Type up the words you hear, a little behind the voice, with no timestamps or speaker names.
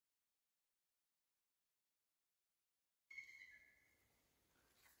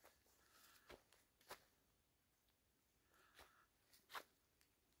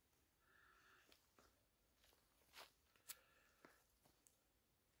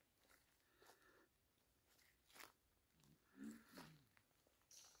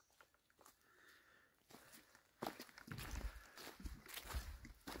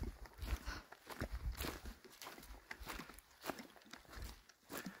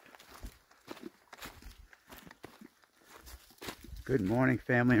Good morning,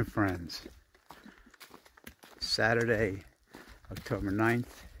 family and friends. Saturday, October 9th,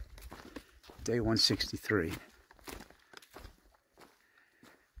 day 163.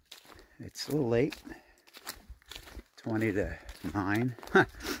 It's a little late, 20 to 9,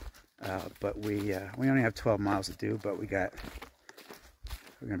 but we only have 12 miles to do, but we're going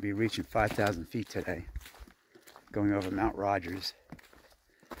to be reaching 5,000 feet today, going over Mount Rogers,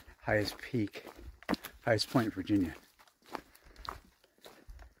 highest point in Virginia.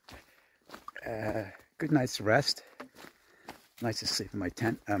 Good night's rest. Nice to sleep in my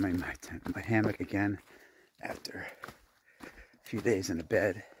my hammock again after a few days in the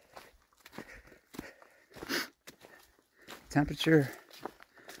bed. Temperature,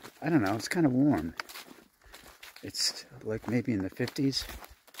 I don't know, it's kind of warm. It's like maybe in the 50s,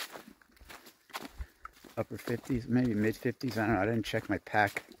 upper 50s, maybe mid 50s. I don't know, I didn't check my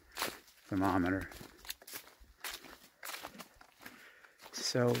pack thermometer.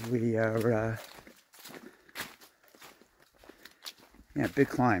 So we are, yeah, big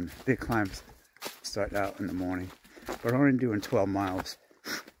climb starting out in the morning. We're only doing 12 miles.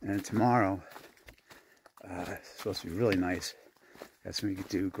 And tomorrow, it's supposed to be really nice. That's when we could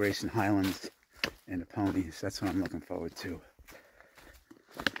do Grayson Highlands and the ponies. That's what I'm looking forward to.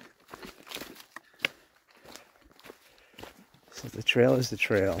 So the trail is the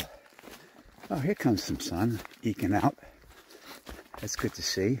trail. Oh, here comes some sun eking out. That's good to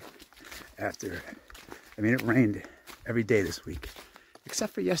see. After, I mean, it rained every day this week,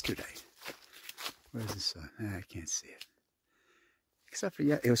 except for yesterday. Where's the sun? I can't see it. Except for,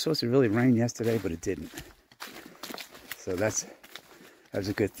 it was supposed to really rain yesterday, but it didn't. So that was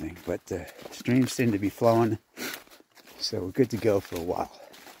a good thing. But the streams seem to be flowing, so we're good to go for a while.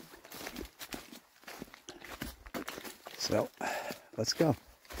 So, let's go.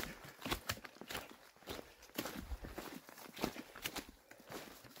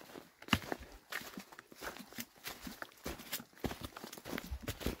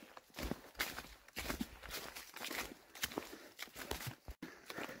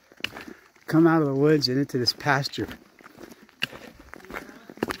 Come out of the woods and into this pasture.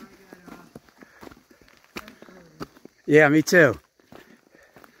 Yeah, me too.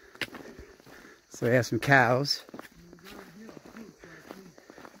 So we have some cows.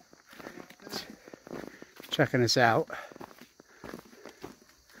 Checking us out.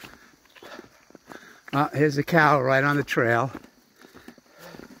 Here's a cow right on the trail.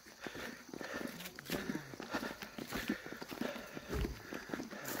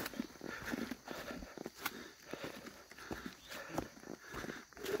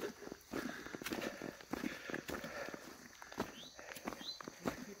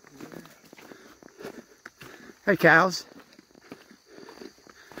 Hey, cows.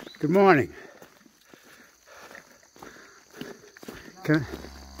 Good morning. Can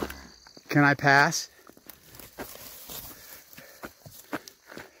I pass?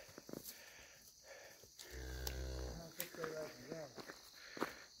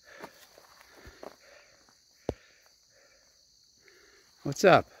 What's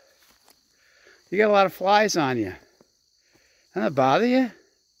up? You got a lot of flies on you. Doesn't that bother you?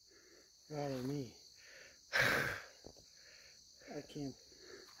 Bother me. I can't.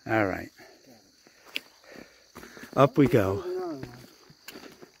 All right. Up we go.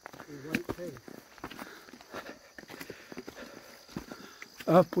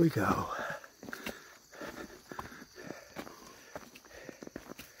 Up we go. Oh,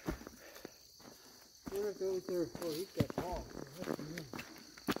 he's got balls.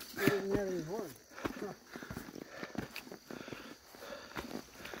 He didn't have any horns.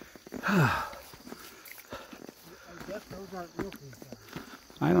 I guess those aren't milking cows.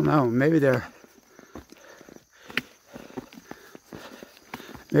 I don't know. Maybe they're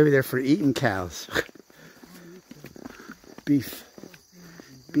for eating cows. Beef.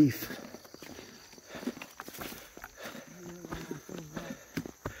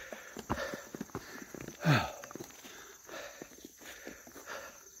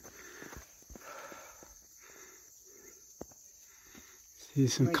 See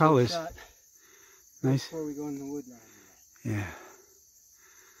some colors. Nice. Before we go in the wood now. Yeah.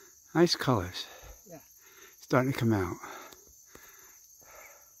 Nice colors. Yeah. Starting to come out.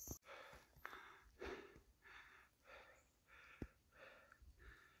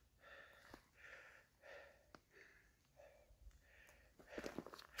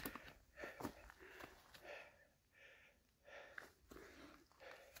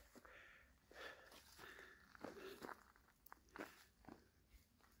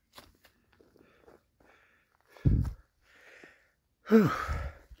 Whew.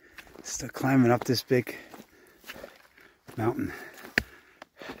 Still climbing up this big mountain.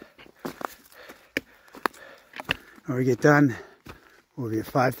 When we get done, we'll be at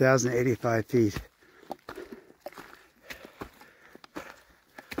 5,085 feet.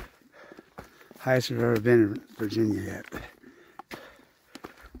 Highest we've ever been in Virginia yet.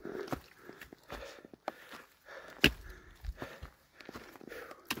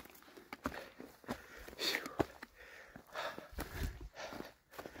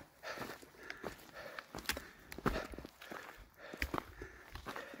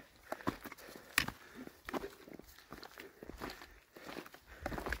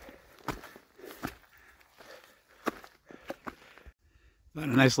 But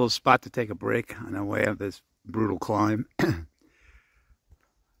a nice little spot to take a break on the way of this brutal climb. See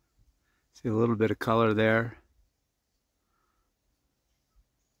a little bit of color there.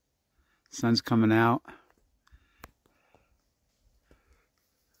 Sun's coming out.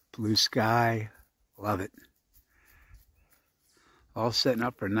 Blue sky. Love it. All setting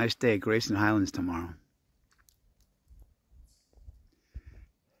up for a nice day at Grayson Highlands tomorrow.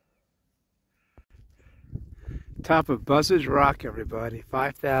 Top of Buzzards Rock, everybody.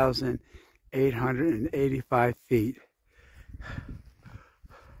 5,885 feet.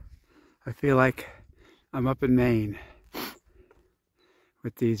 I feel like I'm up in Maine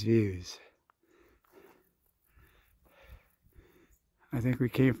with these views. I think we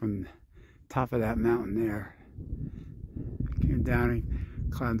came from the top of that mountain there. Came down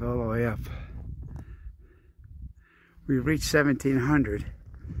and climbed all the way up. We reached 1,700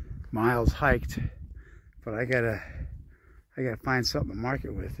 miles hiked. But I gotta find something to mark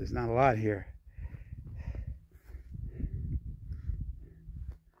it with. There's not a lot here.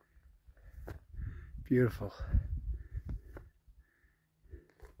 Beautiful.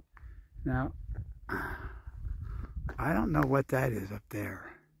 Now, I don't know what that is up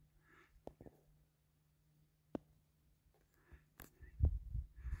there.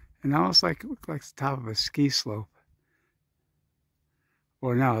 It almost looks like the top of a ski slope.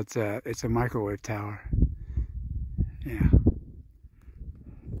 Or no, it's a microwave tower. Yeah.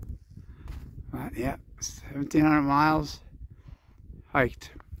 Yeah, 1,700 miles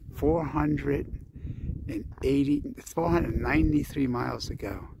hiked. 493 miles to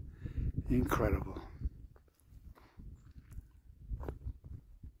go. Incredible.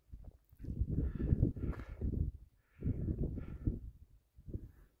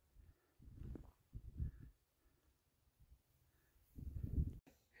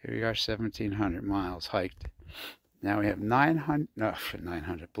 Here we are, 1,700 miles hiked. Now we have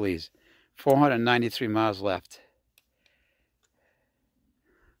 493 miles left.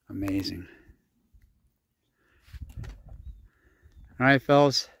 Amazing. All right,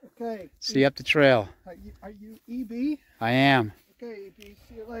 fellas. Okay. See you up the trail. Are you EB? I am. Okay, EB.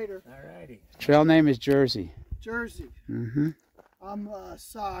 See you later. All righty. Trail name is Jersey. Jersey. Mm-hmm. I'm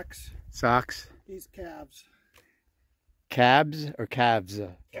Socks. Socks. He's Calves. Cabs or calves?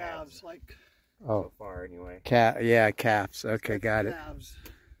 Calves, like. Oh. So far, anyway. Yeah, calves. Okay, got it. Calves.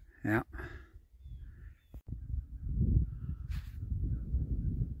 Yeah.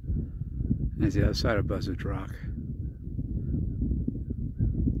 There's the other side of Buzzards Rock.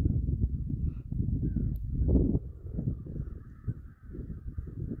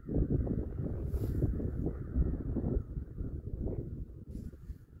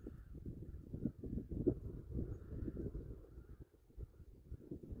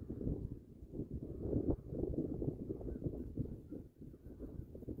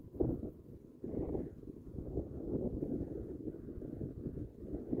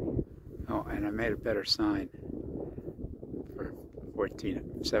 Oh, and I made a better sign for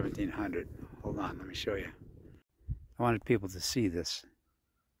 1,700. Hold on, let me show you. I wanted people to see this,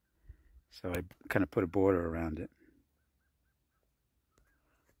 so I kind of put a border around it.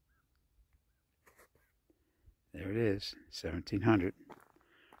 There it is, 1,700.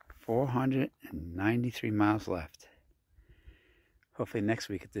 493 miles left. Hopefully next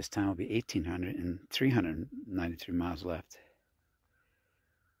week at this time will be 1,800 and 393 miles left.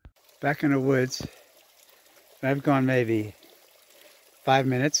 Back in the woods, I've gone maybe 5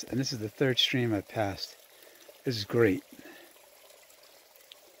 minutes, and this is the third stream I've passed. This is great.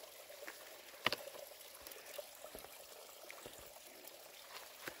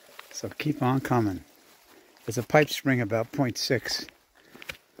 So keep on coming. There's a pipe spring about 0.6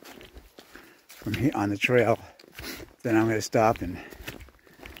 from here on the trail. Then I'm going to stop and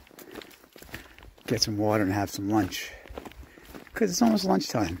get some water and have some lunch. Because it's almost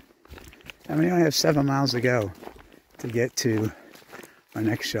lunchtime. And we only have 7 miles to go to get to our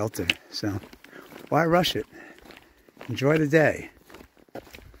next shelter. So why rush it? Enjoy the day.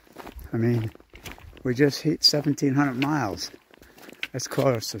 I mean, we just hit 1,700 miles. That's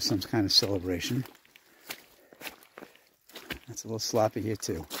close to some kind of celebration. It's a little sloppy here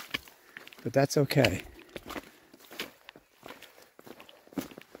too, but that's okay.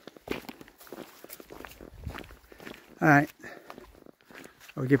 All right,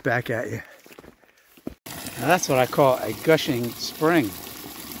 I'll get back at you. Now that's what I call a gushing spring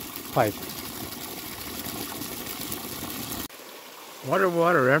pipe.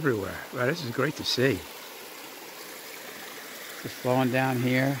 Water everywhere. Wow, this is great to see. Just flowing down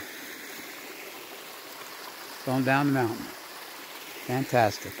here, flowing down the mountain.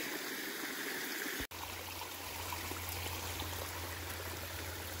 Fantastic.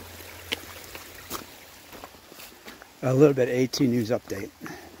 A little bit AT news update.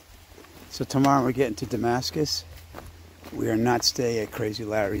 So tomorrow we're getting to Damascus. We are not staying at Crazy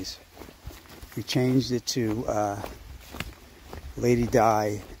Larry's. We changed it to Lady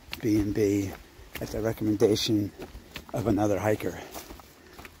Di B&B at the recommendation of another hiker.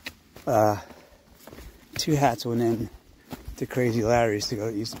 2 hats went in to Crazy Larry's to go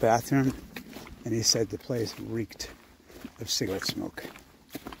use the bathroom, and he said the place reeked of cigarette smoke.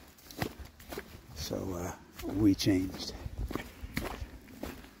 So we changed.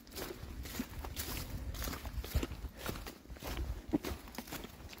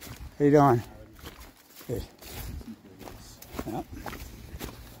 How you doing? Good. Yep.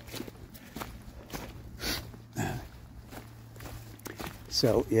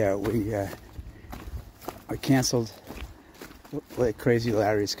 So yeah, I canceled like Crazy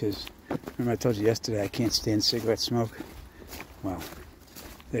Larry's because remember I told you yesterday I can't stand cigarette smoke. Well,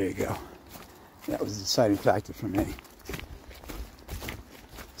 there you go. That was the deciding factor for me.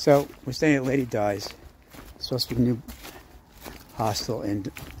 So we're staying at Lady Di's. It's supposed to be a new hostel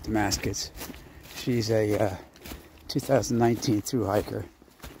in Damascus. She's a 2019 Thru-Hiker.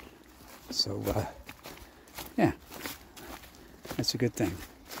 So yeah, that's a good thing.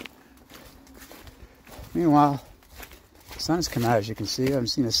 Meanwhile, the sun has come out, as you can see. I haven't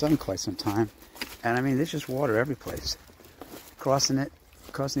seen the sun in quite some time. And I mean, there's just water every place. Crossing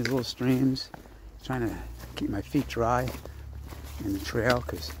these little streams, trying to keep my feet dry in the trail,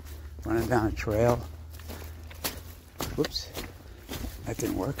 because running down a trail, whoops, that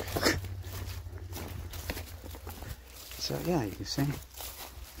didn't work. So yeah, you can see,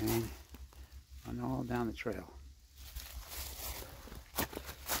 and running all down the trail.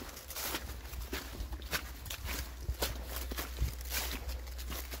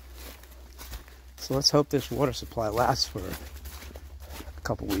 So let's hope this water supply lasts for a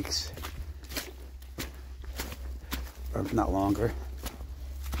couple weeks, or not longer.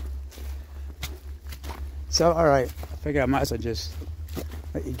 So, all right, I figure I might as well just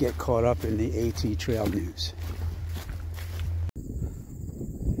let you get caught up in the AT trail news.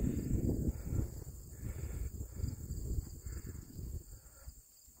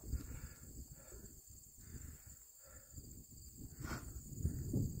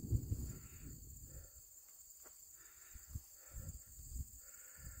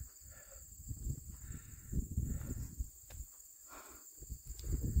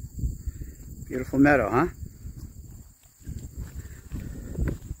 Beautiful meadow, huh?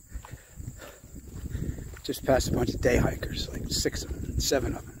 Just passed a bunch of day hikers, like 6 of them,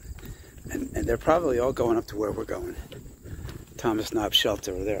 7 of them. And they're probably all going up to where we're going. Thomas Knob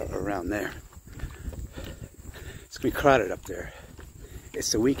Shelter or there, around there. It's gonna be crowded up there.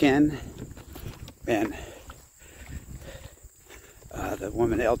 It's the weekend, and the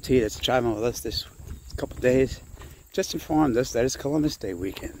woman LT that's driving with us this couple days just informed us that it's Columbus Day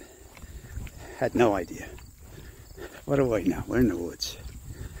weekend. Had no idea. What do I know? We're in the woods.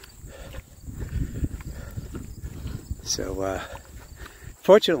 So,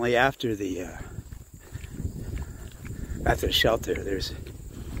 fortunately, after the shelter, there's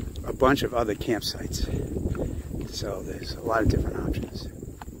a bunch of other campsites. So there's a lot of different options.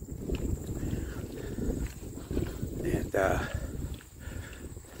 And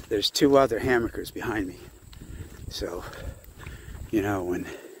there's 2 other hammockers behind me. So, you know, when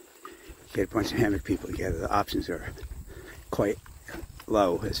get a bunch of hammock people together, the options are quite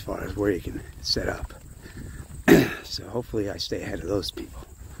low as far as where you can set up. So hopefully I stay ahead of those people.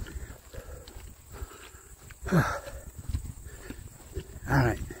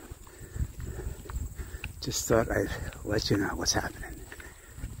 Alright. Just thought I'd let you know what's happening.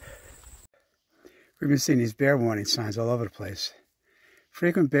 We've been seeing these bear warning signs all over the place.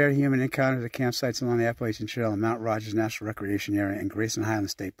 Frequent bear-human encounters at campsites along the Appalachian Trail and Mount Rogers National Recreation Area and Grayson Highland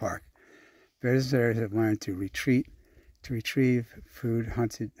State Park. Bears have learned to retrieve food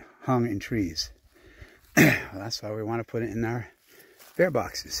hung in trees. Well, that's why we want to put it in our bear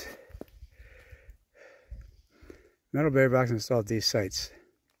boxes. Metal bear box installed at these sites.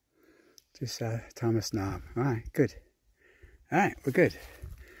 Just Thomas Knob. All right, good. All right, we're good.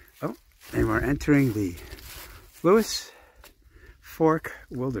 Oh, and we're entering the Lewis Fork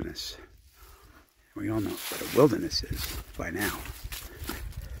Wilderness. We all know what a wilderness is by now.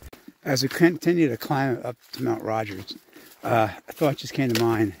 As we continue to climb up to Mount Rogers, a thought just came to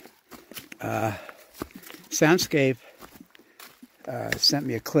mind. Soundscape sent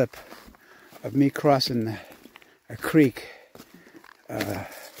me a clip of me crossing a creek.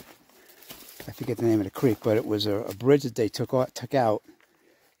 I forget the name of the creek, but it was a bridge that they took out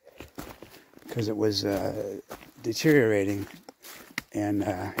because it was deteriorating, and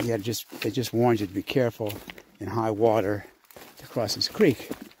they just warned you to be careful in high water to cross this creek.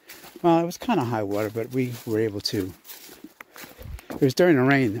 Well, it was kind of high water, but we were able to. It was during the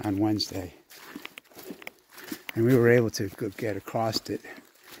rain on Wednesday, and we were able to get across it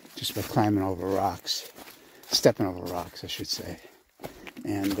just by climbing over rocks, stepping over rocks, I should say.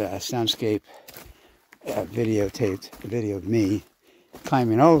 And Soundscape videoed me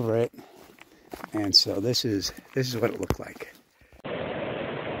climbing over it, and so this is what it looked like.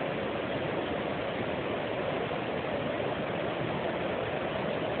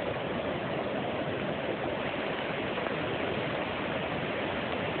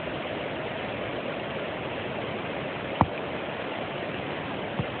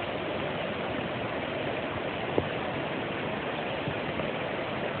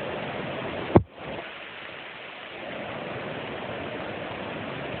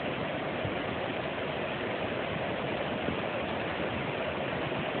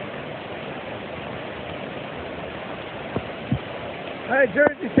 Hi,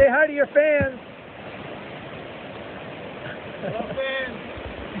 Jersey. Say hi to your fans. Hello,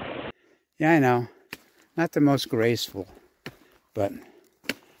 fans. Yeah, I know. Not the most graceful, but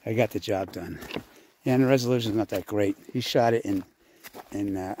I got the job done. Yeah, and the resolution's not that great. He shot it in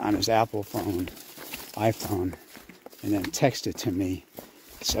on his Apple iPhone, and then texted it to me.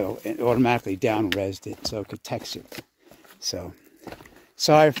 So it automatically down-resed it so it could text it. So,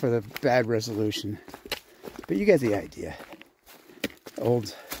 sorry for the bad resolution, but you get the idea.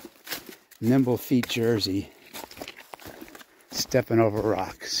 Old nimble feet Jersey stepping over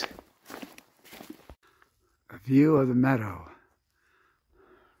rocks. A view of the meadow.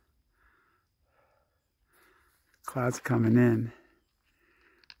 Clouds coming in.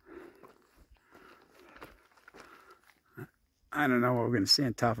 I don't know what we're going to see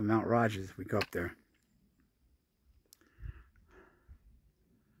on top of Mount Rogers if we go up there.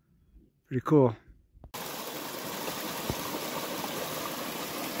 Pretty cool.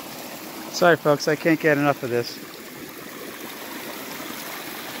 Sorry folks, I can't get enough of this.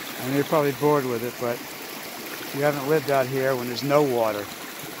 I know you're probably bored with it, but you haven't lived out here when there's no water.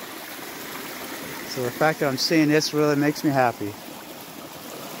 So the fact that I'm seeing this really makes me happy.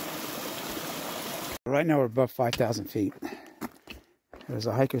 Right now we're above 5,000 feet. There's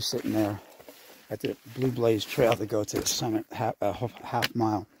a hiker sitting there at the Blue Blaze Trail to go to the summit, half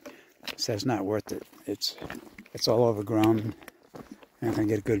mile. Says it's not worth it. It's all overgrown. You're not gonna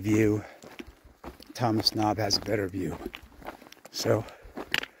get a good view. Thomas Knob has a better view. So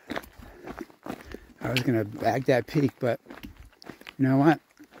I was gonna bag that peak, but you know what?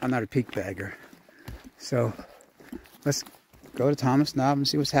 I'm not a peak bagger. So let's go to Thomas Knob and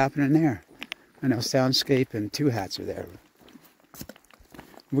see what's happening there. I know Soundscape and Two Hats are there.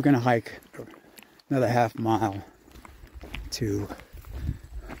 We're gonna hike another half mile to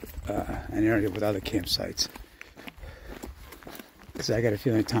an area with other campsites. Because I got a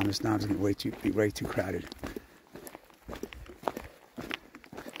feeling Thomas Knob is going to be way too crowded.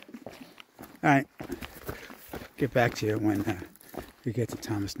 Alright, get back to you when we get to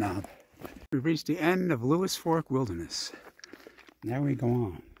Thomas Knob. We've reached the end of Lewis Fork Wilderness. Now we go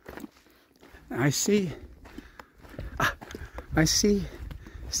on. I see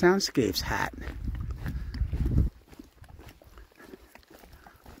Soundscape's hat.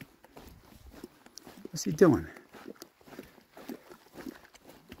 What's he doing?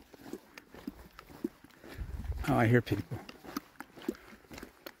 Oh, I hear people.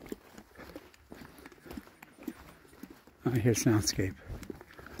 I hear Soundscape.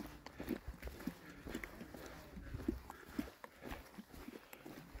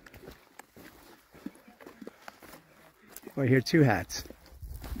 Oh, I hear Two Hats.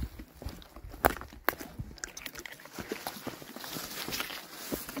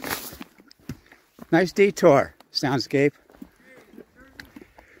 Nice detour, Soundscape.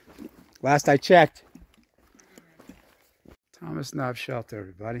 Last I checked. Thomas Knob Shelter,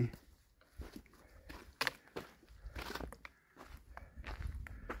 everybody.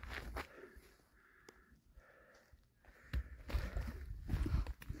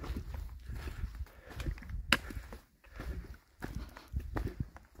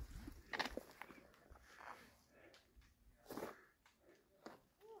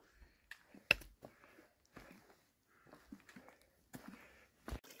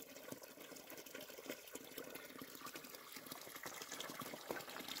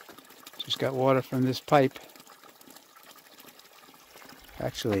 Just got water from this pipe.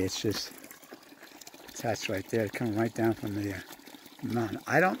 Actually, it's just attached right there. It's coming right down from the mountain.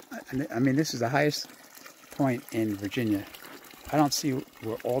 I mean, this is the highest point in Virginia. I don't see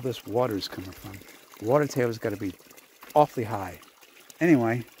where all this water is coming from. The water table's got to be awfully high.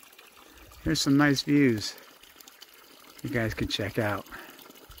 Anyway, here's some nice views you guys can check out.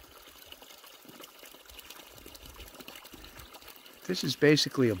 This is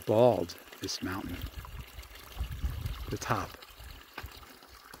basically a bald, this mountain, the top.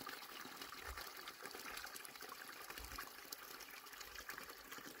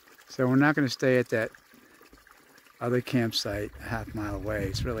 So we're not going to stay at that other campsite a half mile away.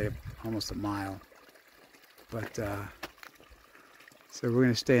 It's really almost a mile. But, so we're going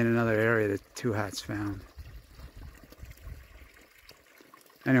to stay in another area that Two Hats found.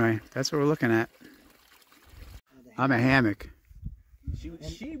 Anyway, that's what we're looking at. I'm a hammock.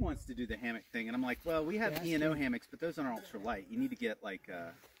 She wants to do the hammock thing, and I'm like, well, we have E&O hammocks, but those aren't ultra light. You need to get like,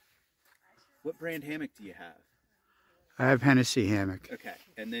 what brand hammock do you have? I have Hennessy hammock. Okay,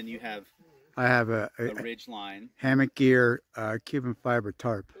 and then you have. I have a Ridge line. Hammock gear, Cuban fiber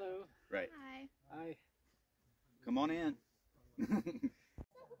tarp. Hello. Right. Hi. Hi. Come on in.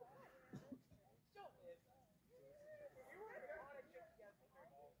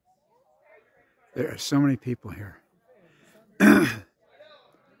 There are so many people here.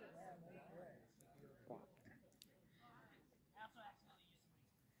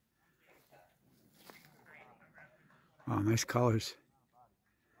 Wow, nice colors.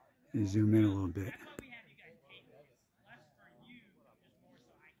 And zoom in a little bit.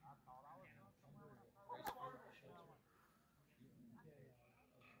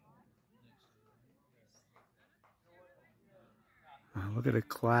 Look at the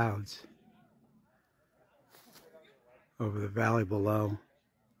clouds over the valley below.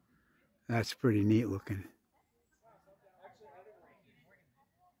 That's pretty neat looking.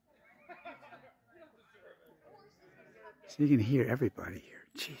 So you can hear everybody here.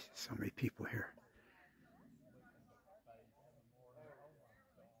 Jesus, so many people here.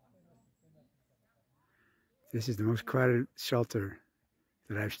 This is the most crowded shelter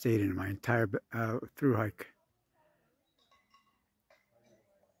that I've stayed in my entire thru-hike.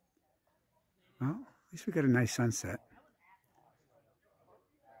 Well, at least we got a nice sunset.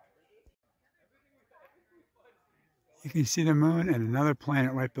 You can see the moon and another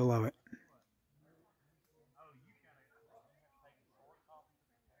planet right below it.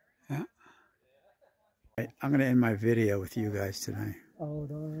 Yeah. Right, I'm going to end my video with you guys tonight. Oh,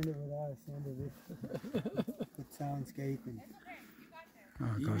 don't end it without us. End it with good soundscape. And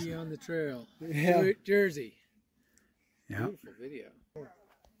TV on the trail. Yeah. Jersey. Yeah. Beautiful video.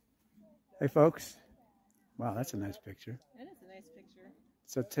 Hey folks. Wow, that's a nice picture. That is a nice picture.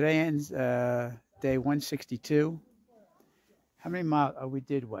 So today ends day 162. How many miles? Oh, we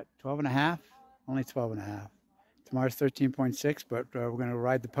did what? 12 and a half? Only 12 and a half. Tomorrow's 13.6, but we're going to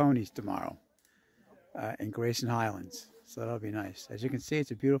ride the ponies tomorrow in Grayson Highlands. So that'll be nice. As you can see, it's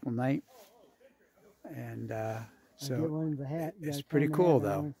a beautiful night. And so get one of the hat. it's pretty cool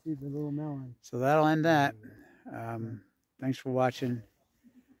though. See the little melon. So that'll end that. Thanks for watching.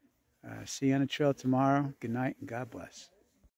 See you on the trail tomorrow. Good night and God bless.